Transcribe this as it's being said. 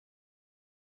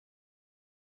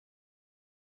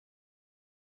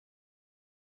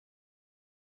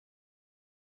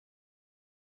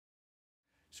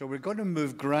So we're going to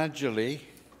move gradually.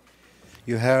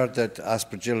 You heard that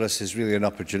Aspergillus is really an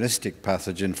opportunistic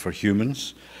pathogen for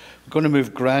humans. We're going to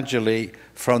move gradually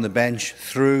from the bench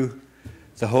through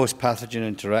the host pathogen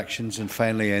interactions and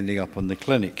finally ending up on the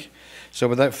clinic. So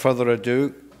without further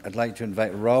ado, I'd like to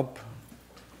invite Rob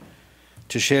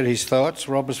to share his thoughts.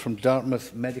 Rob is from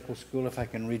Dartmouth Medical School, if I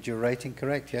can read your writing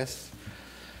correct, yes?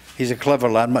 He's a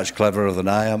clever lad, much cleverer than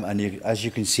I am, and as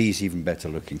you can see, he's even better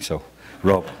looking. So,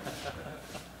 Rob.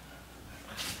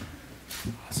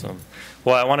 Awesome.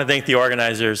 Well, I want to thank the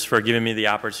organizers for giving me the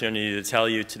opportunity to tell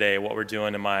you today what we're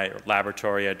doing in my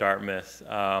laboratory at Dartmouth,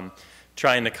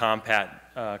 trying to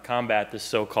combat this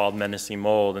so-called menacing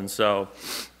mold. And so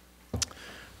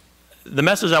the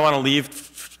message I want to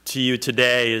leave to you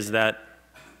today is that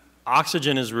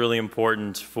oxygen is really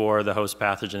important for the host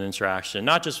pathogen interaction,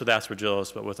 not just with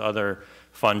Aspergillus, but with other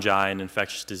fungi and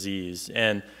infectious disease.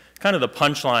 And kind of the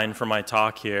punchline for my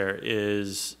talk here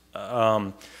is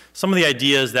some of the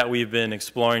ideas that we've been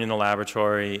exploring in the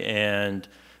laboratory and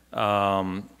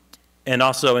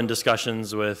also in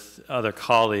discussions with other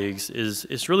colleagues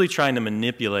is really trying to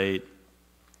manipulate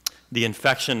the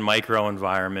infection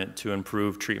microenvironment to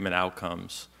improve treatment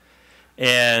outcomes.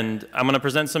 And I'm going to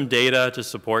present some data to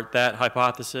support that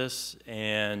hypothesis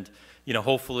and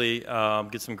hopefully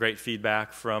get some great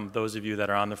feedback from those of you that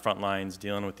are on the front lines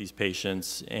dealing with these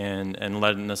patients and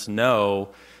letting us know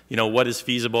what is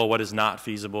feasible, what is not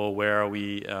feasible, where are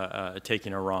we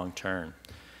taking a wrong turn.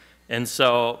 And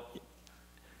so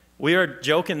we were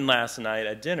joking last night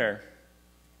at dinner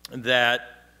that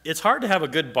it's hard to have a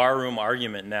good barroom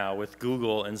argument now with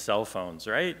Google and cell phones,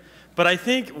 right? But I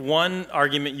think one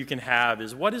argument you can have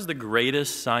is, what is the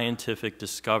greatest scientific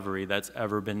discovery that's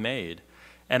ever been made?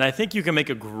 And I think you can make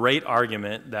a great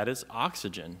argument that it's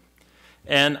oxygen.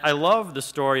 And I love the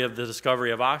story of the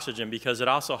discovery of oxygen because it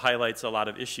also highlights a lot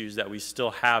of issues that we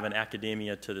still have in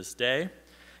academia to this day.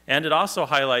 And it also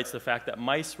highlights the fact that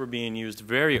mice were being used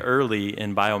very early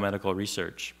in biomedical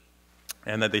research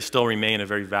and that they still remain a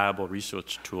very valuable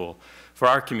research tool for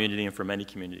our community and for many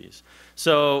communities.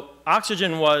 So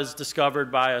oxygen was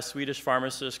discovered by a Swedish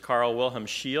pharmacist, Carl Wilhelm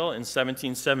Scheele, in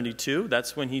 1772.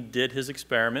 That's when he did his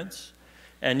experiments.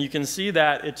 And you can see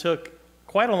that it took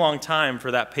quite a long time for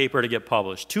that paper to get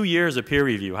published. 2 years of peer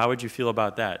review. How would you feel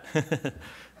about that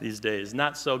these days?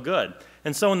 Not so good.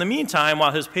 And so in the meantime,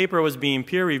 while his paper was being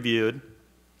peer reviewed,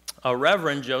 a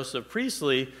Reverend Joseph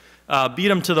Priestley beat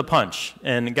him to the punch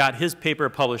and got his paper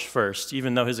published first,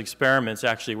 even though his experiments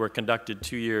actually were conducted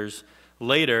 2 years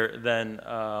later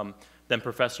than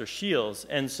Professor Scheele's.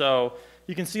 And so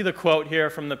you can see the quote here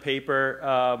from the paper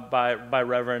by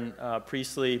Reverend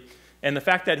Priestley, and the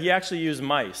fact that he actually used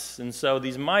mice. And so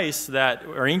these mice that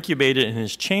are incubated in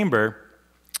his chamber,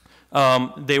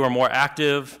 they were more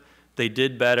active, they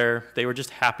did better, they were just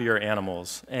happier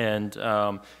animals. And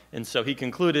so he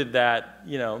concluded that,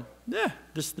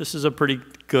 this is a pretty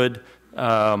good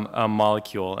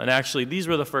molecule. And actually, these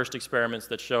were the first experiments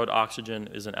that showed oxygen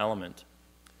is an element.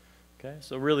 Okay,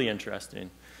 so really interesting.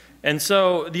 And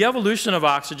so the evolution of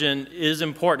oxygen is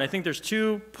important. I think there's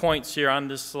 2 points here on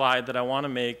this slide that I want to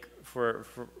make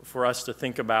for us to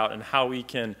think about and how we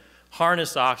can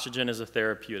harness oxygen as a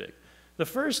therapeutic. The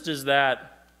first is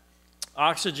that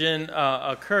oxygen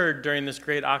occurred during this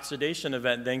great oxidation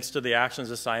event thanks to the actions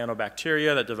of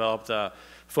cyanobacteria that developed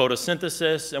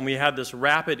photosynthesis, and we had this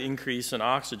rapid increase in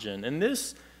oxygen. And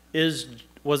this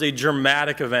was a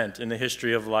dramatic event in the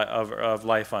history of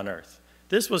life on Earth.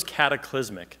 This was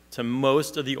cataclysmic to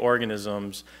most of the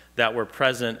organisms that were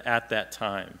present at that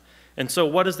time. And so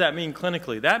what does that mean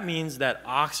clinically? That means that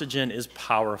oxygen is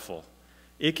powerful.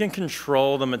 It can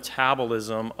control the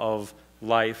metabolism of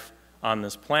life on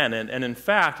this planet. And in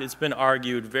fact, it's been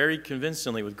argued very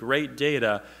convincingly with great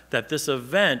data that this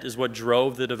event is what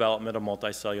drove the development of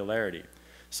multicellularity.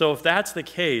 So if that's the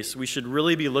case, we should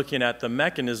really be looking at the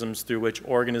mechanisms through which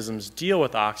organisms deal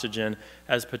with oxygen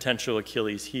as potential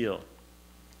Achilles heel.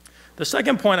 The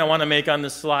second point I want to make on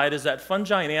this slide is that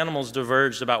fungi and animals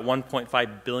diverged about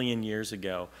 1.5 billion years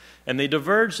ago. And they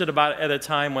diverged at a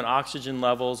time when oxygen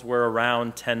levels were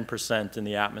around 10% in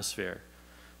the atmosphere.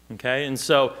 Okay? And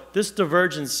so this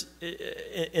divergence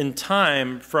in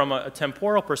time from a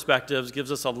temporal perspective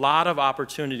gives us a lot of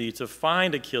opportunity to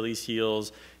find Achilles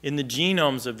heels in the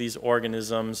genomes of these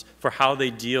organisms for how they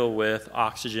deal with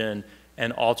oxygen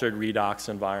and altered redox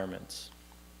environments.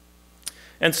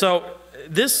 And so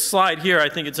this slide here, I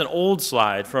think it's an old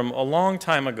slide from a long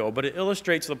time ago, but it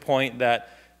illustrates the point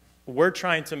that we're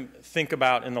trying to think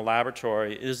about in the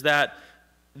laboratory is that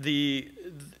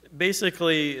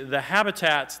basically the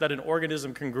habitats that an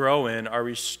organism can grow in are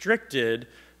restricted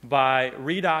by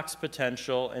redox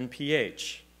potential and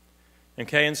pH.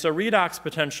 Okay, and so redox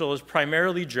potential is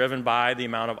primarily driven by the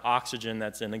amount of oxygen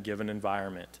that's in a given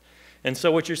environment. And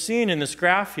so what you're seeing in this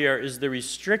graph here is the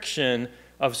restriction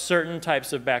of certain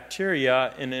types of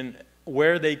bacteria and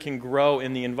where they can grow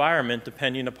in the environment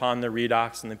depending upon the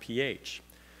redox and the pH.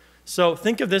 So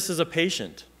think of this as a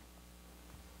patient,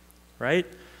 right?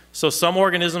 So some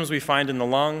organisms we find in the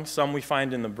lung, some we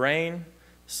find in the brain,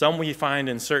 some we find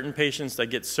in certain patients that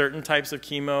get certain types of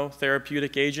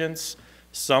chemotherapeutic agents,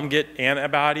 some get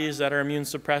antibodies that are immune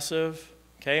suppressive,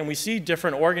 okay? And we see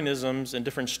different organisms and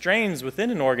different strains within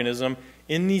an organism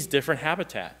in these different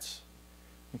habitats,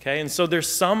 okay? And so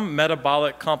there's some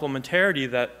metabolic complementarity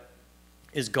that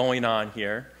is going on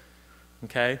here,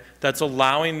 okay, that's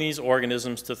allowing these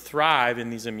organisms to thrive in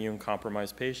these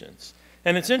immune-compromised patients.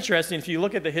 And it's interesting, if you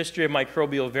look at the history of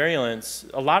microbial virulence,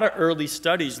 a lot of early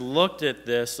studies looked at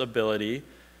this ability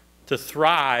to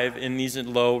thrive in these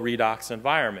low redox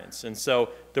environments. And so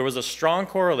there was a strong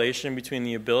correlation between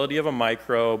the ability of a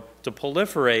microbe to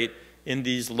proliferate in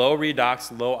these low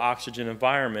redox, low oxygen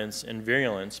environments and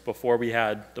virulence before we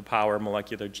had the power of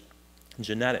molecular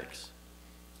genetics.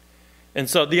 And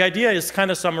so the idea is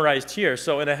kind of summarized here.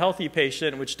 So in a healthy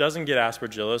patient which doesn't get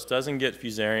Aspergillus, doesn't get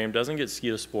Fusarium, doesn't get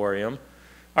Scedosporium,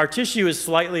 our tissue is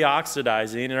slightly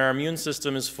oxidizing and our immune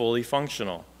system is fully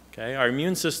functional. Okay? Our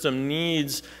immune system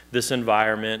needs this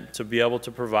environment to be able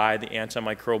to provide the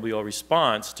antimicrobial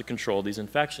response to control these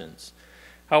infections.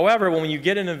 However, when you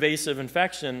get an invasive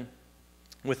infection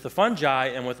with the fungi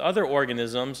and with other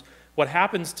organisms, what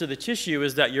happens to the tissue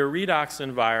is that your redox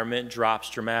environment drops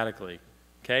dramatically.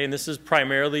 Okay? And this is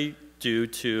primarily due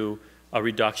to a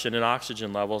reduction in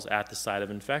oxygen levels at the site of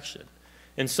infection.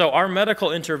 And so our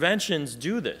medical interventions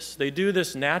do this. They do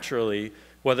this naturally,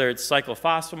 whether it's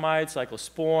cyclophosphamide,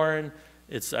 cyclosporin,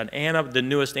 it's the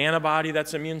newest antibody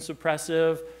that's immune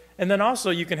suppressive. And then also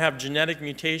you can have genetic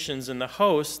mutations in the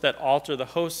host that alter the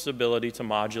host's ability to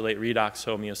modulate redox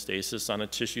homeostasis on a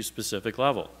tissue-specific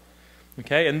level.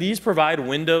 Okay? And these provide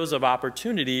windows of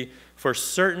opportunity for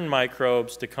certain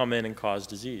microbes to come in and cause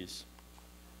disease.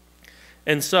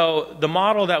 And so the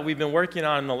model that we've been working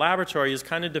on in the laboratory is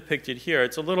kind of depicted here.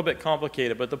 It's a little bit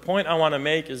complicated, but the point I want to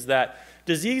make is that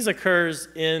disease occurs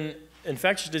in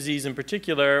infectious disease in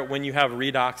particular when you have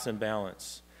redox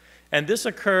imbalance. And this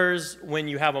occurs when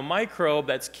you have a microbe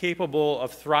that's capable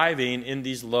of thriving in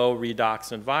these low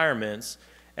redox environments.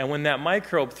 And when that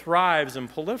microbe thrives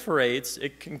and proliferates,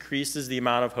 it increases the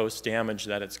amount of host damage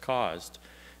that it's caused.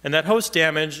 And that host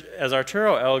damage, as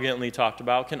Arturo elegantly talked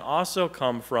about, can also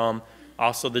come from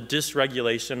the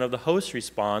dysregulation of the host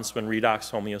response when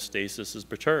redox homeostasis is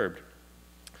perturbed.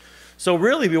 So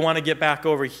really, we want to get back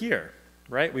over here,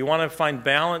 right? We want to find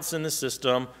balance in the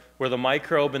system where the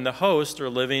microbe and the host are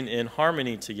living in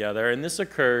harmony together. And this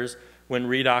occurs when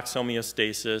redox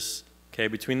homeostasis, okay,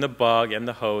 between the bug and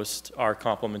the host are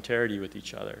complementarity with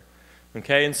each other.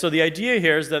 Okay, and so the idea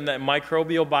here is then that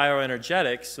microbial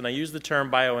bioenergetics, and I use the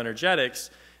term bioenergetics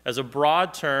as a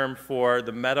broad term for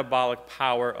the metabolic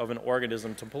power of an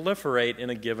organism to proliferate in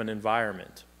a given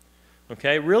environment.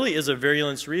 Okay, really is a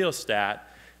virulence rheostat,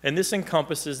 and this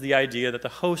encompasses the idea that the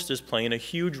host is playing a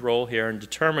huge role here in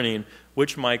determining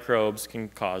which microbes can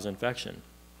cause infection.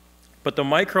 But the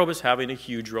microbe is having a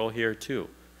huge role here too.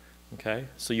 Okay,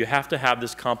 so you have to have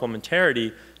this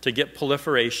complementarity to get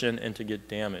proliferation and to get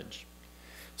damage.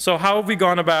 So how have we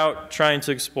gone about trying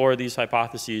to explore these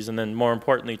hypotheses and then, more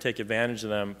importantly, take advantage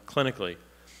of them clinically?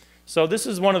 So this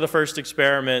is one of the first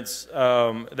experiments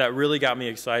that really got me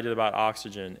excited about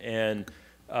oxygen. And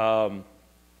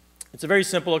it's a very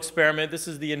simple experiment. This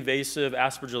is the invasive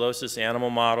Aspergillosis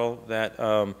animal model that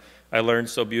I learned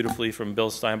so beautifully from Bill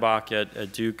Steinbach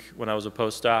at Duke when I was a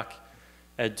postdoc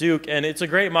at Duke. And it's a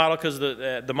great model because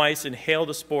the mice inhale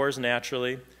the spores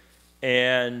naturally.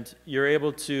 And you're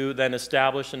able to then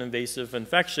establish an invasive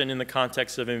infection in the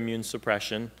context of an immune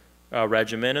suppression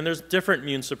regimen. And there's different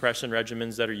immune suppression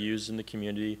regimens that are used in the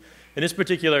community. In this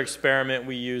particular experiment,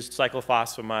 we used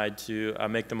cyclophosphamide to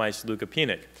make the mice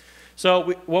leukopenic.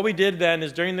 So what we did then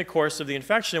is during the course of the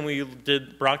infection, we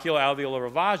did bronchial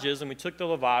alveolar lavages, and we took the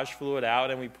lavage fluid out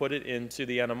and we put it into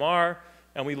the NMR,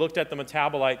 and we looked at the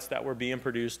metabolites that were being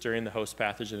produced during the host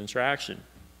pathogen interaction.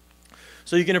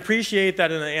 So you can appreciate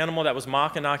that in an animal that was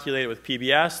mock inoculated with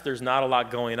PBS, there's not a lot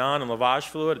going on in lavage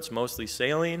fluid. It's mostly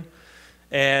saline.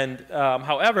 And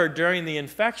however, during the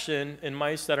infection in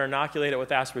mice that are inoculated with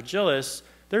Aspergillus,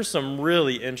 there's some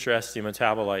really interesting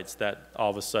metabolites that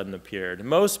all of a sudden appeared.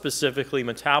 Most specifically,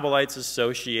 metabolites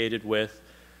associated with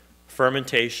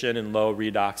fermentation in low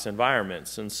redox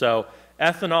environments. And so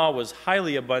Ethanol was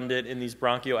highly abundant in these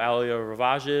bronchoalveolar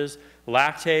ravages.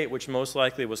 Lactate, which most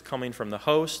likely was coming from the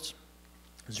host,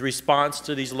 is a response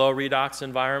to these low redox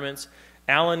environments.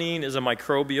 Alanine is a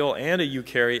microbial and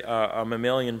a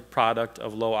mammalian product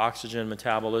of low oxygen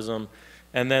metabolism.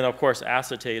 And then, of course,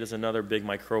 acetate is another big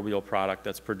microbial product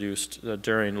that's produced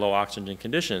during low oxygen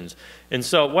conditions. And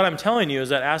so what I'm telling you is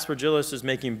that Aspergillus is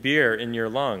making beer in your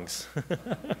lungs.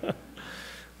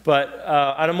 But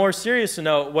on a more serious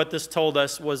note, what this told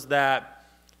us was that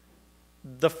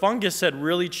the fungus had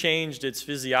really changed its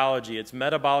physiology, its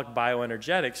metabolic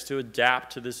bioenergetics to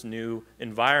adapt to this new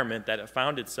environment that it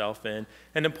found itself in.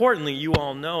 And importantly, you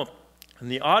all know in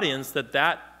the audience that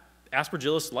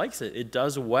Aspergillus likes it. It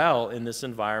does well in this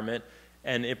environment,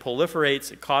 and it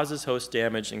proliferates, it causes host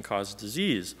damage, and causes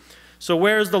disease. So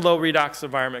where is the low redox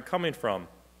environment coming from?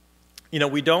 You know,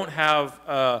 we don't have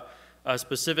a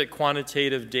specific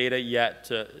quantitative data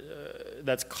yet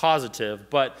that's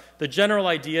causative, but the general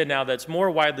idea now that's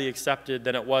more widely accepted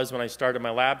than it was when I started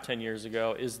my lab 10 years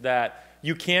ago is that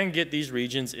you can get these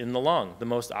regions in the lung, the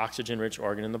most oxygen-rich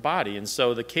organ in the body. And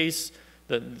so the case,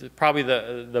 probably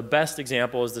the best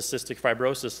example is the cystic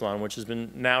fibrosis lung, which has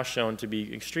been now shown to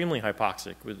be extremely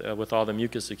hypoxic with all the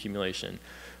mucus accumulation.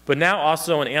 But now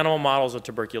also in animal models of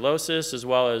tuberculosis, as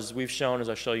well as we've shown, as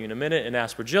I'll show you in a minute, in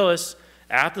Aspergillus,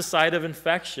 at the site of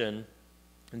infection,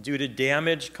 due to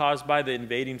damage caused by the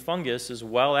invading fungus, as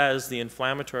well as the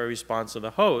inflammatory response of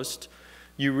the host,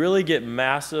 you really get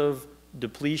massive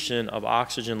depletion of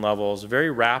oxygen levels very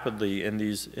rapidly in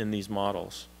these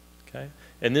models. Okay?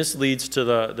 And this leads to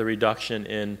the reduction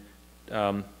in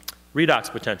redox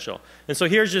potential. And so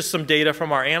here's just some data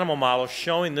from our animal model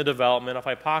showing the development of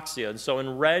hypoxia. And so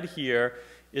in red here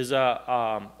is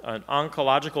an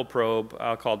oncological probe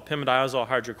called pimediazoles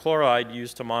hydrochloride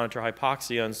used to monitor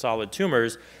hypoxia in solid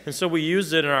tumors. And so we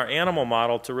used it in our animal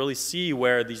model to really see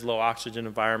where these low oxygen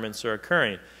environments are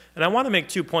occurring. And I want to make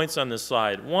 2 points on this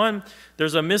slide. One,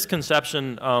 there's a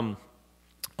misconception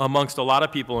amongst a lot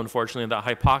of people, unfortunately, that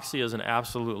hypoxia is an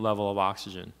absolute level of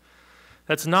oxygen.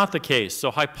 That's not the case.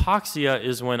 So hypoxia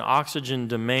is when oxygen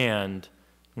demand,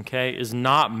 okay, is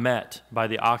not met by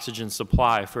the oxygen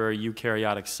supply for a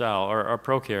eukaryotic cell, or a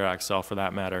prokaryotic cell for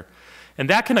that matter. And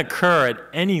that can occur at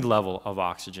any level of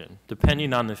oxygen,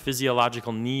 depending on the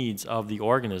physiological needs of the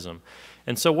organism.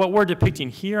 And so what we're depicting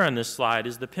here on this slide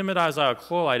is the pimediazoles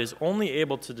chloride is only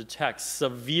able to detect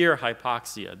severe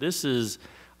hypoxia. This is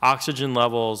oxygen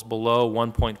levels below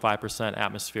 1.5%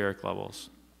 atmospheric levels.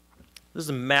 This is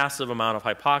a massive amount of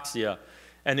hypoxia.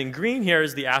 And in green here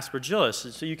is the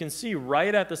Aspergillus. So you can see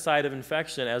right at the site of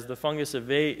infection, as the fungus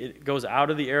it goes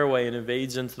out of the airway and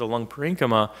invades into the lung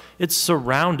parenchyma, it's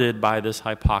surrounded by this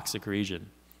hypoxic region.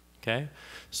 Okay?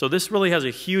 So this really has a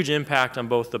huge impact on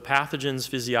both the pathogen's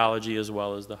physiology as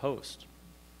well as the host.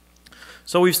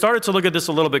 So we've started to look at this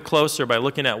a little bit closer by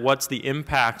looking at what's the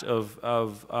impact of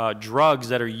drugs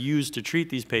that are used to treat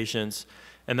these patients,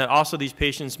 and that also these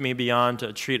patients may be on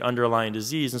to treat underlying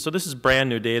disease. And so this is brand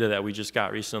new data that we just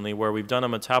got recently, where we've done a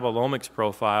metabolomics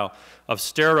profile of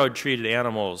steroid-treated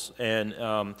animals and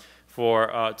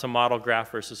to model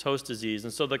graft versus host disease.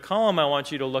 And so the column I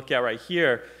want you to look at right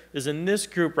here is in this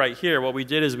group right here. What we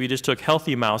did is we just took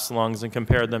healthy mouse lungs and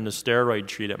compared them to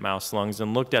steroid-treated mouse lungs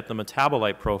and looked at the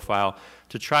metabolite profile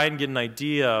to try and get an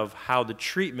idea of how the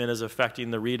treatment is affecting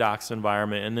the redox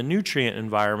environment and the nutrient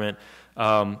environment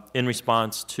in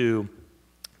response to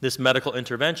this medical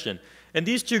intervention. And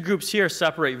these two groups here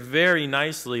separate very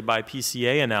nicely by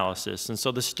PCA analysis. And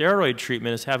so the steroid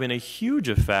treatment is having a huge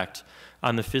effect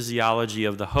on the physiology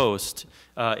of the host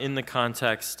in the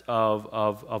context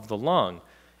of the lung.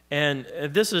 And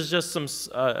this is just some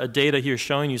data here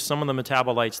showing you some of the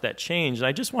metabolites that change. And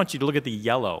I just want you to look at the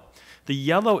yellow. The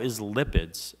yellow is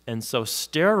lipids. And so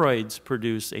steroids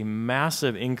produce a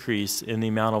massive increase in the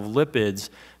amount of lipids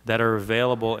that are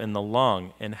available in the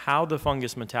lung. And how the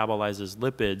fungus metabolizes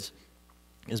lipids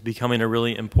is becoming a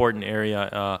really important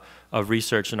area of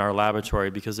research in our laboratory,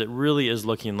 because it really is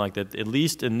looking like that, at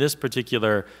least in this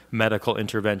particular medical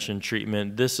intervention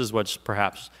treatment, this is what's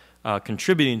perhaps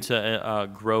contributing to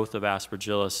growth of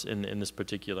Aspergillus in this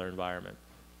particular environment.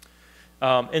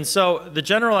 And so the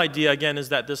general idea, again, is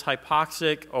that this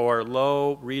hypoxic or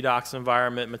low redox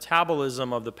environment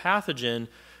metabolism of the pathogen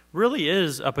really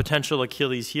is a potential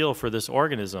Achilles heel for this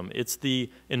organism. It's the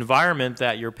environment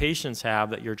that your patients have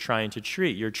that you're trying to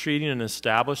treat. You're treating an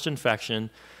established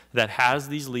infection that has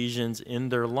these lesions in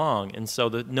their lung. And so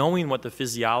knowing what the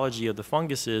physiology of the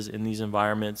fungus is in these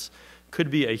environments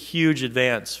could be a huge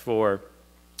advance for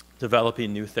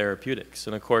developing new therapeutics.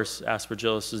 And of course,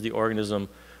 Aspergillus is the organism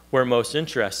we're most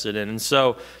interested in. And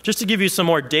so just to give you some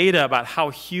more data about how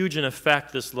huge an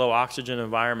effect this low oxygen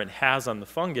environment has on the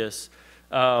fungus,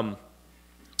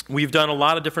 we've done a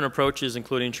lot of different approaches,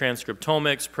 including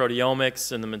transcriptomics,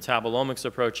 proteomics, and the metabolomics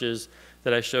approaches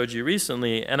that I showed you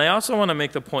recently. And I also want to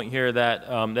make the point here that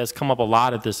that's come up a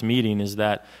lot at this meeting, is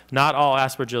that not all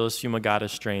Aspergillus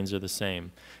fumigatus strains are the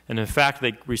same. And in fact,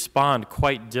 they respond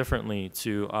quite differently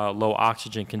to low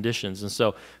oxygen conditions. And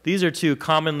so these are two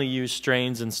commonly used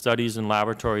strains in studies in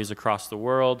laboratories across the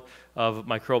world of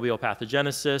microbial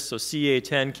pathogenesis. So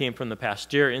CA10 came from the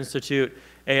Pasteur Institute.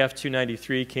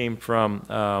 AF293 came from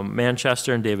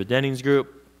Manchester and David Denning's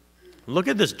group. Look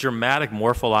at this dramatic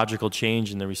morphological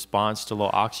change in the response to low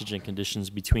oxygen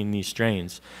conditions between these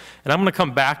strains. And I'm going to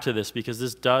come back to this because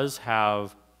this does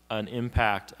have an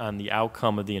impact on the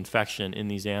outcome of the infection in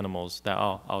these animals that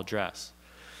I'll address.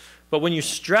 But when you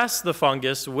stress the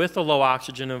fungus with a low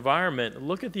oxygen environment,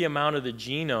 look at the amount of the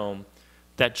genome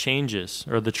that changes,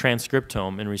 or the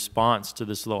transcriptome, in response to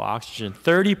this low oxygen.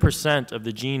 30% of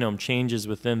the genome changes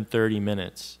within 30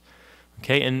 minutes.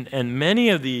 Okay, and many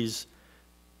of these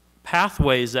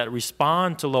pathways that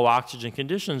respond to low oxygen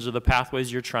conditions are the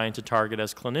pathways you're trying to target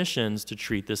as clinicians to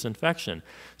treat this infection.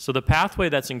 So the pathway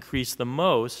that's increased the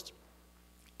most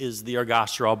is the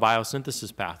ergosterol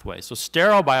biosynthesis pathway. So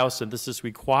sterile biosynthesis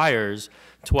requires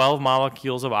 12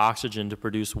 molecules of oxygen to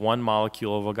produce 1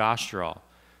 molecule of ergosterol.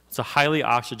 It's a highly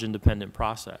oxygen-dependent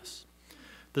process.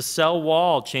 The cell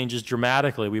wall changes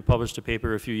dramatically. We published a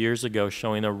paper a few years ago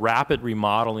showing a rapid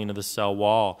remodeling of the cell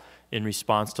wall in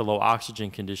response to low oxygen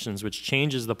conditions, which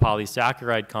changes the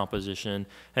polysaccharide composition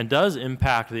and does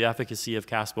impact the efficacy of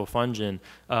caspofungin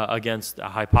against a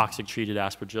hypoxic-treated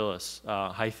Aspergillus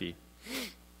hyphae.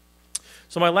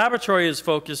 So my laboratory is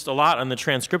focused a lot on the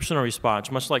transcriptional response,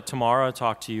 much like Tamara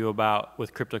talked to you about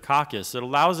with Cryptococcus. It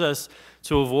allows us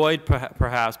to avoid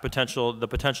perhaps the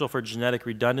potential for genetic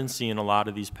redundancy in a lot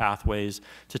of these pathways,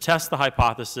 to test the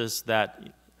hypothesis that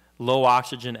low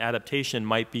oxygen adaptation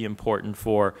might be important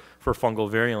for fungal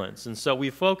virulence. And so we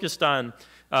focused on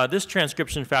this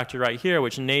transcription factor right here,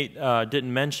 which Nate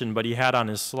didn't mention, but he had on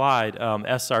his slide,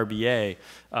 SRBA.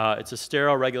 It's a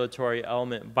sterile regulatory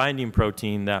element binding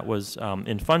protein that was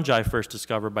in fungi first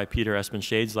discovered by Peter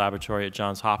Espenshades' laboratory at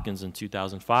Johns Hopkins in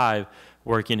 2005,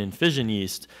 working in fission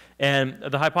yeast. And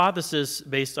the hypothesis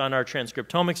based on our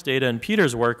transcriptomics data and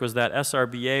Peter's work was that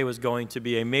SRBA was going to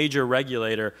be a major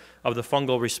regulator of the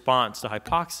fungal response to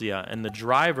hypoxia and the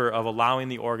driver of allowing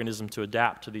the organism to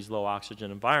adapt to these low oxygen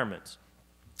environments.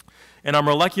 And our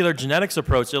molecular genetics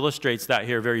approach illustrates that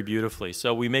here very beautifully.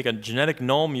 So we make a genetic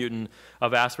null mutant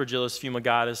of Aspergillus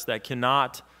fumigatus that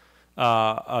cannot,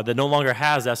 that no longer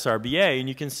has SRBA, and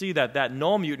you can see that that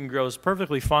null mutant grows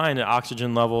perfectly fine at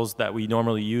oxygen levels that we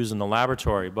normally use in the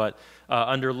laboratory, but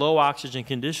under low oxygen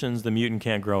conditions, the mutant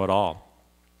can't grow at all.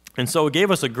 And so it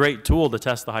gave us a great tool to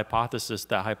test the hypothesis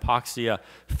that hypoxia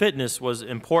fitness was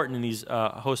important in these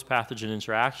host pathogen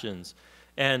interactions.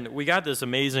 And we got this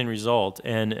amazing result,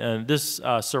 and this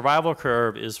survival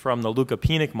curve is from the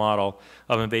leukopenic model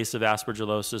of invasive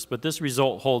aspergillosis, but this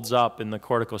result holds up in the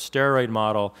corticosteroid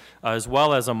model as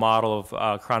well as a model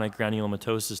of chronic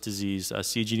granulomatosis disease, a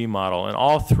CGD model. And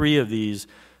all three of these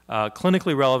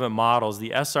clinically relevant models, the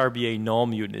SRBA null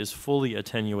mutant is fully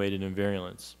attenuated in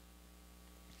virulence.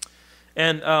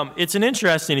 And it's an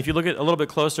interesting, if you look at a little bit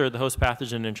closer at the host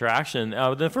pathogen interaction,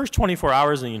 the first 24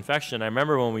 hours of the infection, I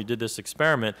remember when we did this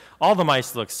experiment, all the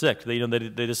mice looked sick. They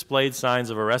displayed signs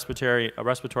of a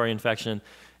respiratory infection,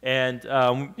 and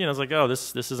it's like, oh,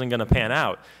 this isn't going to pan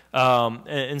out.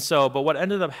 But what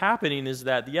ended up happening is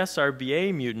that the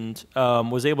SRBA mutant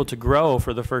was able to grow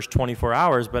for the first 24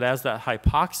 hours, but as that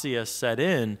hypoxia set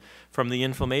in from the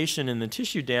inflammation and the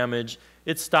tissue damage,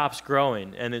 it stops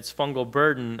growing, and its fungal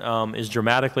burden is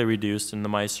dramatically reduced, and the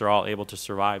mice are all able to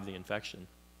survive the infection.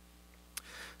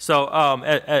 So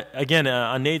again,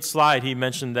 on Nate's slide, he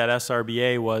mentioned that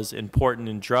SRBA was important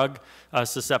in drug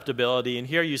susceptibility, and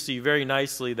here you see very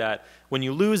nicely that when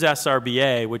you lose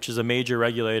SRBA, which is a major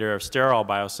regulator of sterile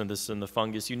biosynthesis in the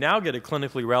fungus, you now get a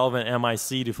clinically relevant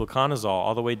MIC to fluconazole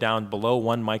all the way down below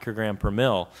 1 microgram per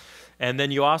mil. And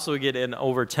then you also get an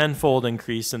over 10-fold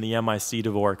increase in the MIC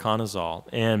to voriconazole.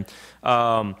 And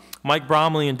Mike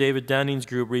Bromley and David Denning's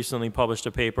group recently published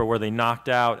a paper where they knocked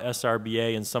out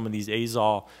SRBA in some of these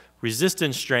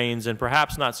azole-resistant strains, and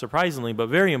perhaps not surprisingly, but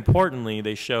very importantly,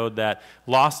 they showed that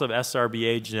loss of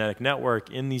SRBA genetic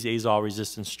network in these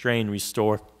azole-resistant strain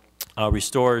restores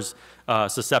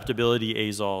susceptibility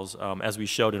azoles, as we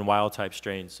showed in wild-type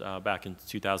strains back in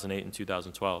 2008 and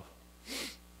 2012.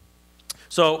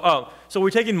 So we're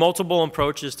taking multiple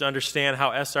approaches to understand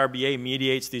how SRBA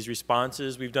mediates these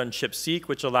responses. We've done ChIP-seq,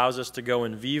 which allows us to go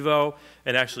in vivo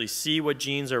and actually see what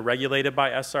genes are regulated by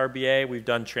SRBA. We've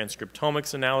done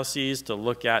transcriptomics analyses to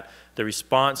look at the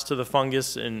response to the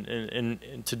fungus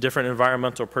to different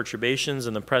environmental perturbations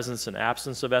and the presence and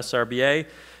absence of SRBA.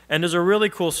 And there's a really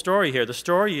cool story here. The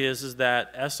story is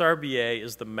that SRBA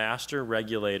is the master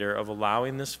regulator of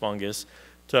allowing this fungus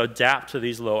to adapt to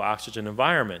these low oxygen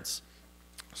environments.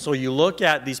 So you look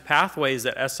at these pathways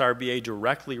that SRBA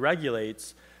directly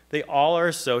regulates, they all are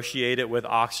associated with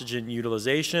oxygen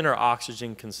utilization or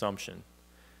oxygen consumption.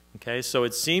 Okay, so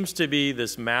it seems to be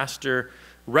this master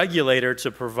regulator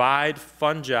to provide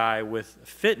fungi with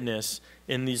fitness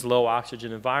in these low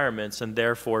oxygen environments and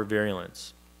therefore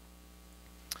virulence.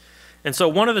 And so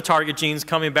one of the target genes,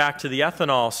 coming back to the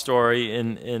ethanol story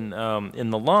in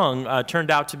the lung, turned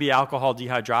out to be alcohol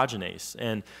dehydrogenase.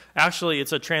 And actually,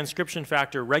 it's a transcription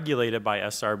factor regulated by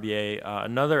SRBA,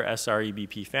 another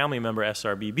SREBP family member,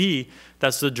 SRBB,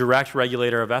 that's the direct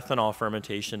regulator of ethanol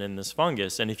fermentation in this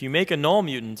fungus. And if you make a null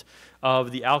mutant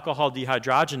of the alcohol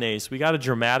dehydrogenase, we got a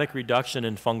dramatic reduction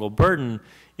in fungal burden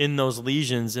in those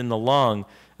lesions in the lung.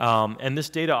 And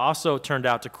this data also turned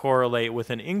out to correlate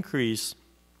with an increase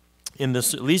in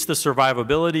this, at least the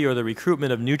survivability or the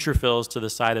recruitment of neutrophils to the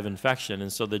site of infection.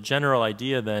 And so the general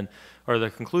idea then, or the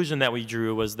conclusion that we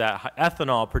drew, was that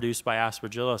ethanol produced by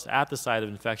Aspergillus at the site of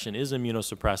infection is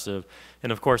immunosuppressive.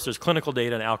 And of course, there's clinical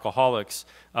data in alcoholics,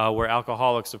 where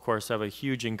alcoholics, of course, have a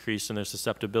huge increase in their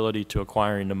susceptibility to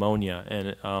acquiring pneumonia.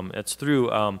 And it's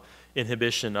through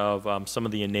inhibition of some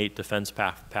of the innate defense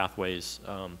pathways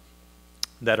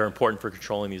that are important for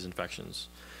controlling these infections.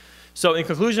 So in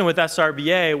conclusion with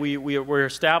SRBA, we're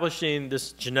establishing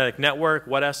this genetic network,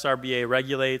 what SRBA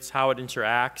regulates, how it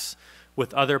interacts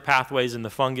with other pathways in the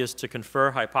fungus to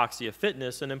confer hypoxia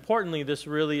fitness. And importantly, this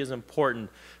really is important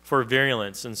for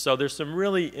virulence. And so there's some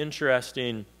really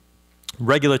interesting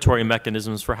regulatory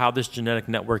mechanisms for how this genetic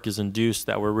network is induced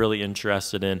that we're really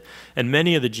interested in. And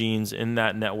many of the genes in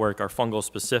that network are fungal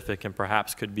specific and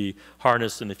perhaps could be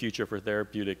harnessed in the future for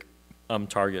therapeutic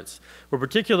targets. We're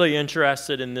particularly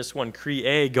interested in this one,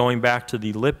 CRE-A, going back to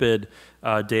the lipid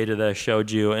data that I showed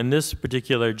you. And this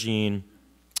particular gene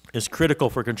is critical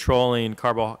for controlling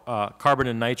carbon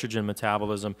and nitrogen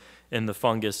metabolism in the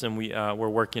fungus. And we're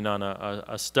working on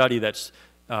a study that's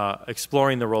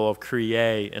exploring the role of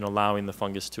CRE-A in allowing the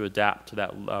fungus to adapt to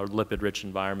that lipid-rich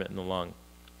environment in the lung.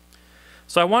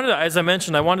 So I wanted to, as I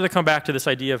mentioned, I wanted to come back to this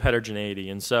idea of heterogeneity.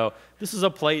 And so this is a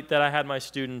plate that I had my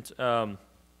student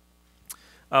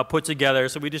put together.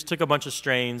 So we just took a bunch of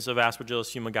strains of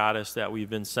Aspergillus fumigatus that we've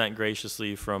been sent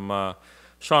graciously from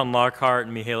Sean Larkhart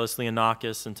and Mihalis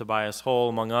Leonakis and Tobias Hole,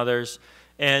 among others.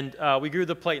 And we grew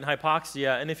the plate in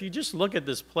hypoxia. And if you just look at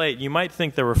this plate, you might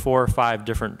think there were 4 or 5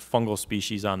 different fungal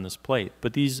species on this plate.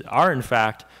 But these are, in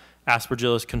fact,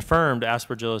 Aspergillus, confirmed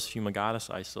Aspergillus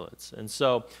fumigatus isolates. And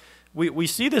so we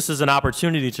see this as an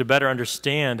opportunity to better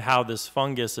understand how this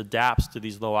fungus adapts to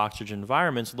these low oxygen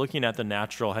environments, looking at the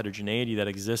natural heterogeneity that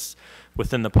exists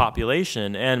within the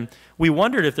population. And we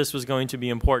wondered if this was going to be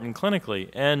important clinically.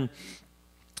 And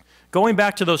going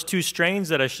back to those 2 strains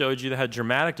that I showed you that had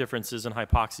dramatic differences in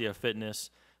hypoxia fitness,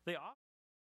 they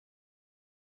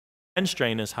often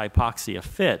strain is hypoxia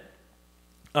fit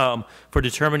for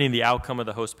determining the outcome of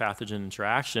the host pathogen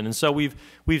interaction. And so we've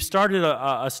started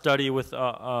a study with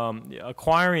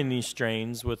acquiring these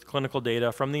strains with clinical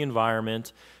data from the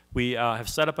environment. We have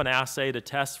set up an assay to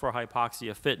test for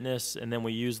hypoxia fitness, and then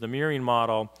we use the mirroring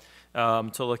model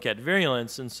to look at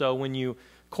virulence. And so when you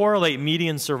correlate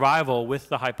median survival with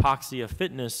the hypoxia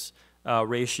fitness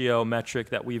ratio metric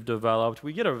that we've developed,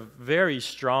 we get a very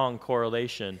strong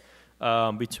correlation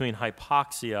between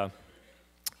hypoxia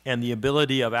and the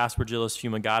ability of Aspergillus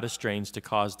fumigatus strains to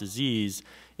cause disease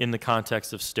in the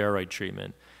context of steroid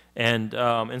treatment. And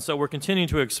so we're continuing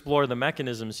to explore the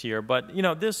mechanisms here. But, you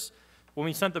know, when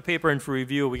we sent the paper in for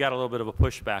review, we got a little bit of a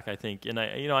pushback, I think. And,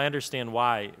 I understand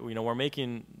why. You know, we're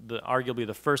making arguably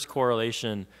the first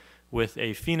correlation with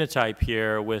a phenotype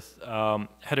here with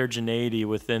heterogeneity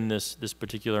within this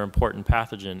particular important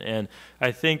pathogen. And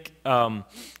I think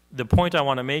the point I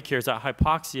want to make here is that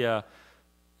hypoxia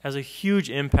has a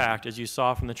huge impact, as you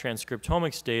saw from the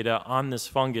transcriptomics data, on this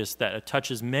fungus that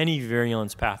touches many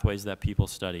virulence pathways that people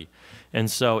study. And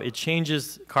so it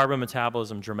changes carbon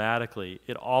metabolism dramatically.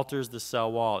 It alters the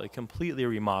cell wall. It completely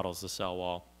remodels the cell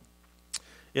wall.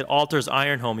 It alters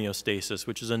iron homeostasis,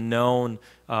 which is a known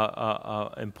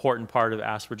important part of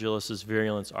Aspergillus'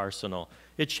 virulence arsenal.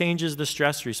 It changes the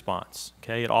stress response.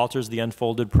 Okay? It alters the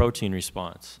unfolded protein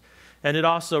response. And it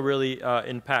also really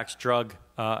impacts drug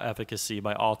efficacy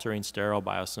by altering sterile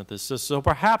biosynthesis. So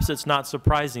perhaps it's not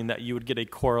surprising that you would get a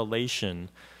correlation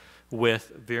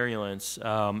with virulence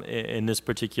in this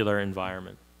particular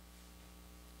environment.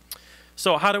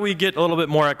 So how do we get a little bit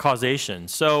more at causation?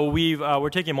 So we're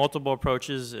taking multiple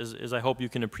approaches, as I hope you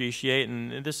can appreciate,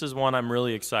 and this is one I'm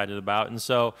really excited about. And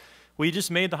so we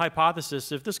just made the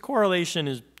hypothesis, if this correlation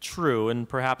is true and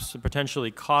perhaps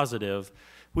potentially causative,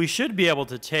 we should be able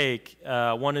to take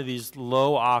one of these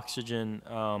low oxygen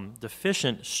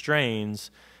deficient strains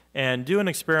and do an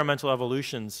experimental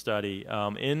evolution study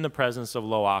in the presence of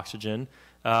low oxygen.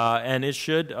 And it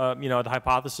should, the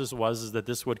hypothesis was that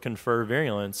this would confer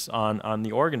virulence on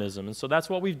the organism. And so that's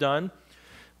what we've done.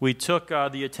 We took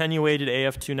the attenuated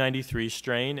AF293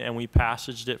 strain and we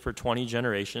passaged it for 20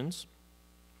 generations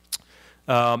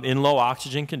in low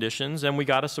oxygen conditions, and we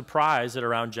got a surprise at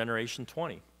around generation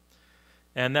 20.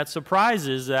 And that surprise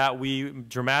is that we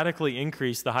dramatically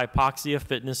increased the hypoxia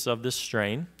fitness of this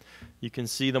strain. You can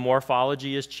see the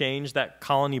morphology has changed. That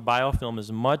colony biofilm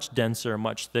is much denser,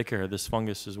 much thicker. This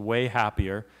fungus is way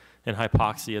happier in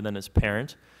hypoxia than its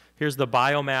parent. Here's the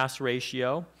biomass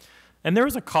ratio. And there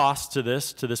was a cost to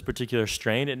this particular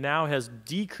strain. It now has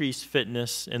decreased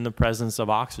fitness in the presence of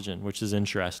oxygen, which is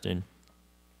interesting.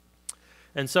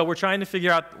 And so we're trying to figure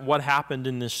out what happened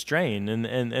in this strain.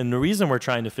 And the reason we're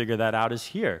trying to figure that out is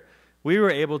here. We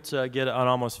were able to get an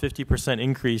almost 50%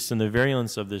 increase in the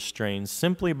virulence of this strain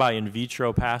simply by in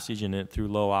vitro passaging it through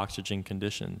low oxygen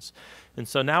conditions. And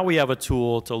so now we have a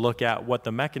tool to look at what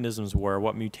the mechanisms were,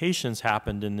 what mutations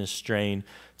happened in this strain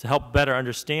to help better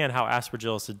understand how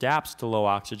Aspergillus adapts to low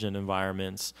oxygen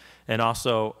environments and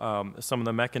also some of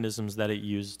the mechanisms that it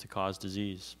uses to cause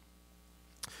disease.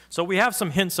 So we have some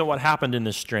hints of what happened in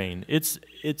this strain. It's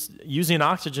using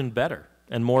oxygen better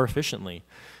and more efficiently.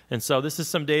 And so this is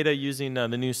some data using the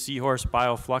new Seahorse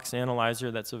Bioflux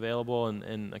Analyzer that's available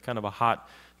and a kind of a hot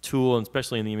tool,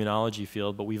 especially in the immunology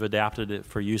field, but we've adapted it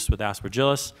for use with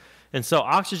Aspergillus. And so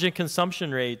oxygen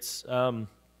consumption rates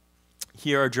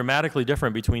here are dramatically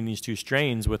different between these two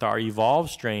strains, with our evolved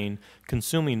strain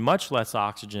consuming much less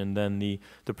oxygen than the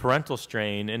parental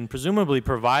strain, and presumably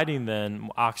providing then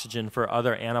oxygen for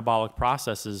other anabolic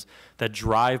processes that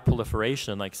drive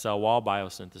proliferation, like cell wall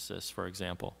biosynthesis, for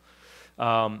example.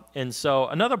 And so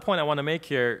another point I want to make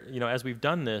here, as we've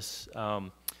done this,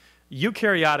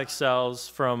 eukaryotic cells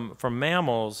from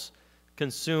mammals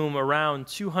consume around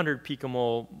 200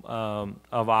 picomole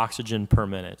of oxygen per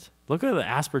minute. Look at what the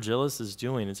Aspergillus is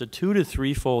doing. It's a 2 to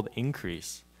 3-fold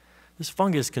increase. This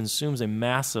fungus consumes a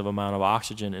massive amount of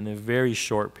oxygen in a very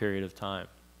short period of time.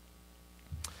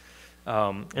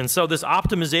 And so this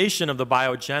optimization of the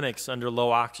biogenics under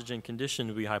low oxygen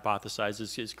conditions, we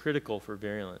hypothesize, is critical for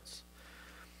virulence.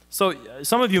 So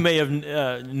some of you may have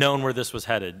known where this was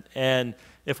headed. And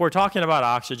if we're talking about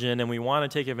oxygen and we want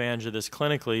to take advantage of this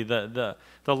clinically,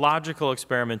 the logical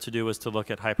experiment to do is to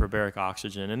look at hyperbaric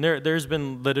oxygen. And there's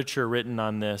been literature written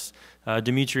on this.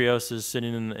 Dimitrios is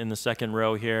sitting in the second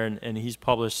row here, and he's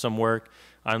published some work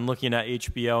on looking at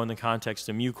HBO in the context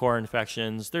of mucor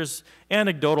infections. There's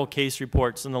anecdotal case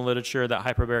reports in the literature that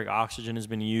hyperbaric oxygen has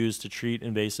been used to treat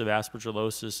invasive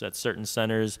aspergillosis at certain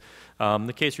centers.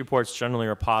 The case reports generally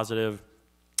are positive.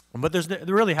 But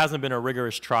there really hasn't been a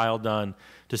rigorous trial done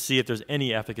to see if there's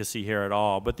any efficacy here at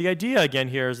all. But the idea, again,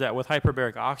 here is that with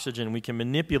hyperbaric oxygen, we can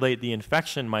manipulate the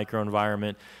infection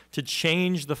microenvironment to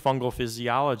change the fungal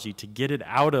physiology, to get it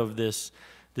out of this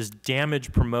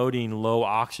damage-promoting low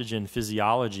oxygen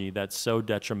physiology that's so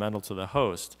detrimental to the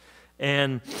host.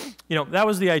 And, that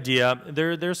was the idea.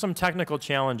 There's some technical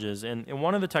challenges. And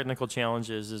one of the technical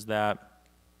challenges is that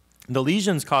the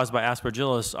lesions caused by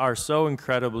Aspergillus are so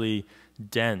incredibly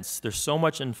dense. There's so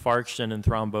much infarction and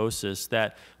thrombosis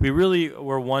that we really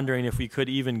were wondering if we could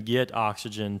even get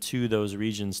oxygen to those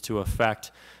regions to affect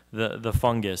the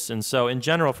fungus. And so in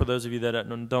general, for those of you that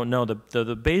don't know,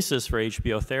 the basis for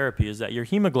HBO therapy is that your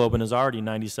hemoglobin is already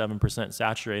 97%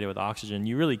 saturated with oxygen.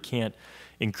 You really can't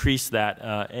increase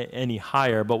that any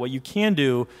higher. But what you can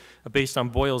do, based on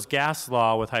Boyle's gas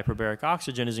law with hyperbaric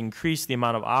oxygen, is increase the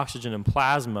amount of oxygen in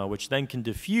plasma, which then can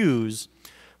diffuse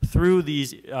through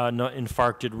these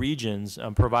infarcted regions,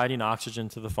 providing oxygen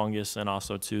to the fungus and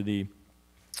also to the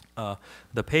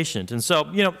patient. And so,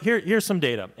 here's some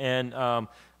data. And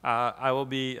I will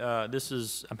be,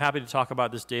 I'm happy to talk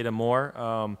about this data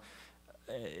more.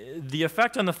 The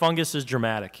effect on the fungus is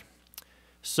dramatic.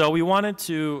 So we wanted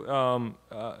to,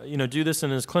 do this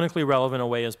in as clinically relevant a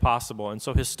way as possible. And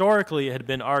so historically, it had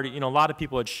been already, a lot of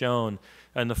people had shown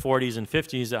in the 40s and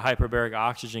 50s that hyperbaric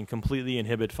oxygen completely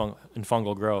inhibit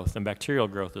fungal growth and bacterial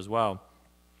growth as well.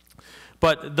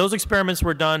 But those experiments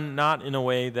were done not in a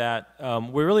way that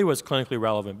really was clinically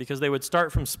relevant, because they would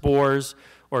start from spores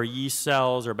or yeast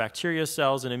cells or bacteria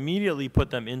cells and immediately put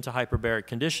them into hyperbaric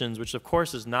conditions, which of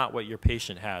course is not what your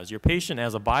patient has. Your patient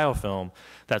has a biofilm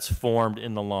that's formed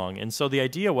in the lung. And so the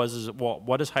idea was, well,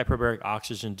 what does hyperbaric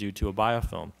oxygen do to a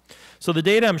biofilm? So the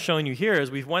data I'm showing you here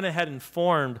is we've went ahead and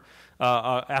formed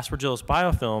Aspergillus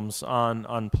biofilms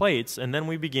on plates, and then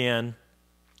we began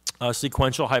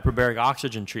sequential hyperbaric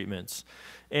oxygen treatments.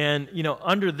 And, you know,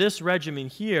 under this regimen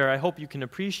here, I hope you can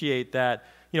appreciate that,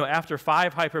 you know, after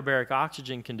 5 hyperbaric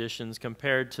oxygen conditions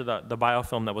compared to the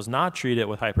biofilm that was not treated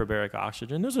with hyperbaric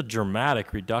oxygen, there's a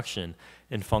dramatic reduction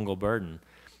in fungal burden.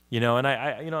 You know, and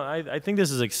I think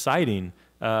this is exciting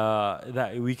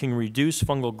that we can reduce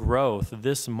fungal growth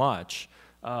this much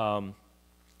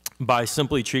by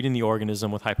simply treating the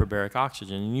organism with hyperbaric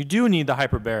oxygen. And you do need the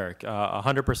hyperbaric.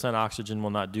 100% oxygen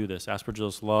will not do this.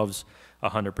 Aspergillus loves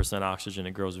 100% oxygen.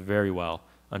 It grows very well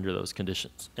under those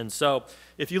conditions. And so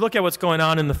if you look at what's going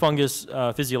on in the fungus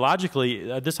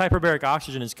physiologically, this hyperbaric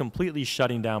oxygen is completely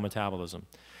shutting down metabolism.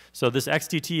 So this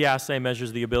XTT assay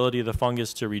measures the ability of the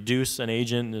fungus to reduce an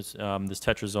agent, this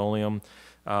tetrazolium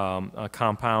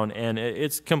compound, and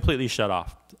it's completely shut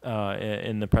off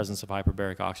in the presence of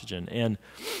hyperbaric oxygen. And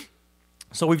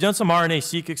so we've done some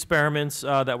RNA-seq experiments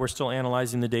that we're still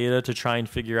analyzing the data to try and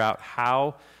figure out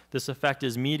how this effect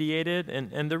is mediated.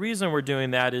 And the reason we're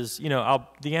doing that is, you know,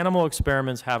 the animal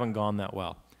experiments haven't gone that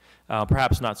well,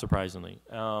 perhaps not surprisingly.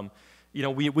 You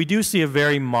know, we do see a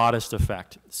very modest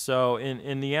effect. So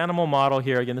in the animal model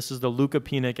here, again, this is the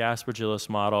leukopenic Aspergillus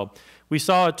model, we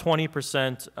saw a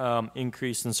 20%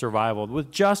 increase in survival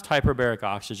with just hyperbaric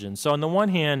oxygen. So on the one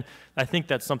hand, I think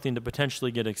that's something to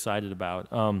potentially get excited about.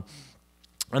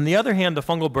 On the other hand, the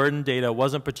fungal burden data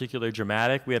wasn't particularly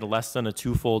dramatic. We had less than a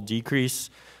 2-fold decrease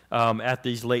at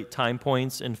these late time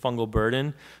points in fungal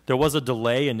burden. There was a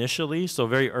delay initially, so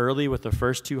very early with the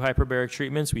first 2 hyperbaric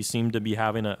treatments, we seemed to be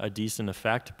having a decent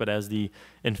effect, but as the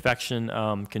infection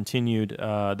continued,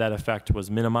 that effect was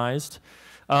minimized.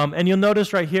 And you'll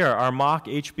notice right here, our mock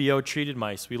HBO treated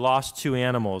mice, we lost 2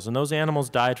 animals, and those animals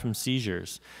died from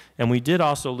seizures. And we did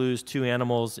also lose 2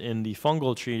 animals in the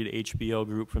fungal treated HBO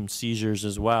group from seizures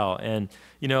as well. And,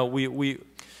 you know, we've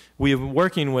been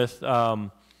working with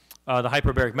the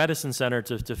Hyperbaric Medicine Center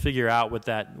to figure out what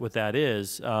that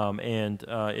is.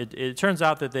 It turns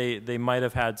out that they might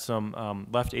have had some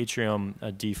left atrium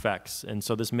defects. And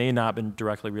so this may not have been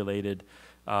directly related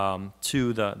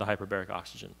to the hyperbaric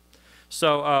oxygen.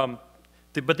 So,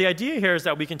 but the idea here is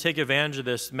that we can take advantage of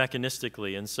this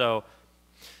mechanistically. And so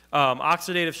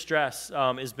oxidative stress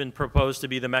has been proposed to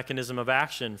be the mechanism of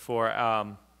action for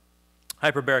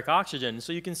hyperbaric oxygen.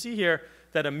 So you can see here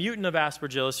that a mutant of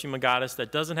Aspergillus fumigatus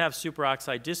that doesn't have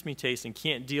superoxide dismutase and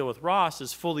can't deal with ROS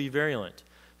is fully virulent.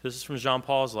 This is from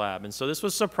Jean-Paul's lab. And so this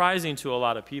was surprising to a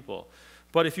lot of people.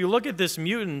 But if you look at this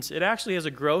mutant, it actually has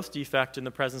a growth defect in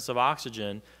the presence of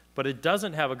oxygen, but it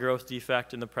doesn't have a growth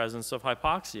defect in the presence of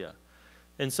hypoxia.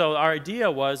 And so our idea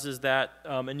is that,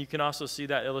 and you can also see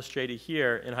that illustrated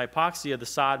here, in hypoxia, the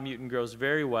SOD mutant grows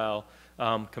very well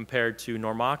compared to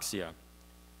normoxia.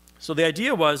 So the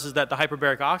idea is that the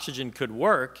hyperbaric oxygen could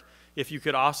work if you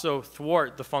could also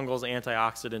thwart the fungal's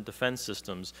antioxidant defense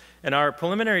systems. And our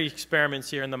preliminary experiments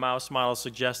here in the mouse model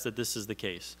suggest that this is the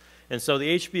case. And so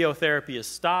the HBO therapy is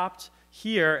stopped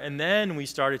here, and then we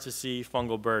started to see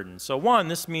fungal burden. So one,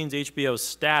 this means HBO is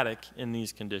static in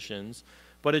these conditions,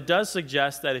 but it does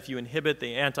suggest that if you inhibit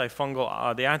the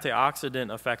antifungal, the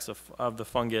antioxidant effects of the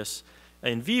fungus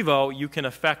in vivo, you can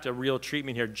affect a real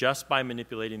treatment here just by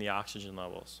manipulating the oxygen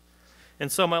levels.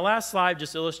 And so my last slide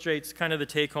just illustrates kind of the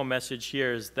take-home message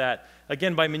here is that,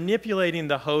 again, by manipulating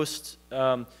the host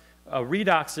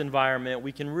redox environment,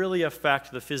 we can really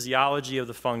affect the physiology of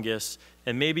the fungus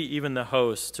and maybe even the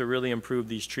host to really improve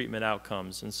these treatment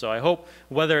outcomes. And so I hope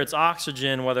whether it's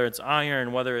oxygen, whether it's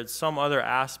iron, whether it's some other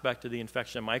aspect of the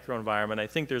infection microenvironment, I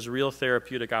think there's real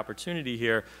therapeutic opportunity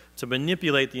here to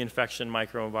manipulate the infection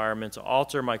microenvironment to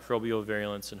alter microbial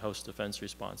virulence and host defense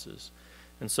responses.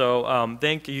 And so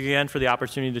thank you again for the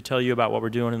opportunity to tell you about what we're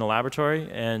doing in the laboratory,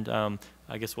 and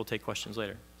I guess we'll take questions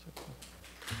later.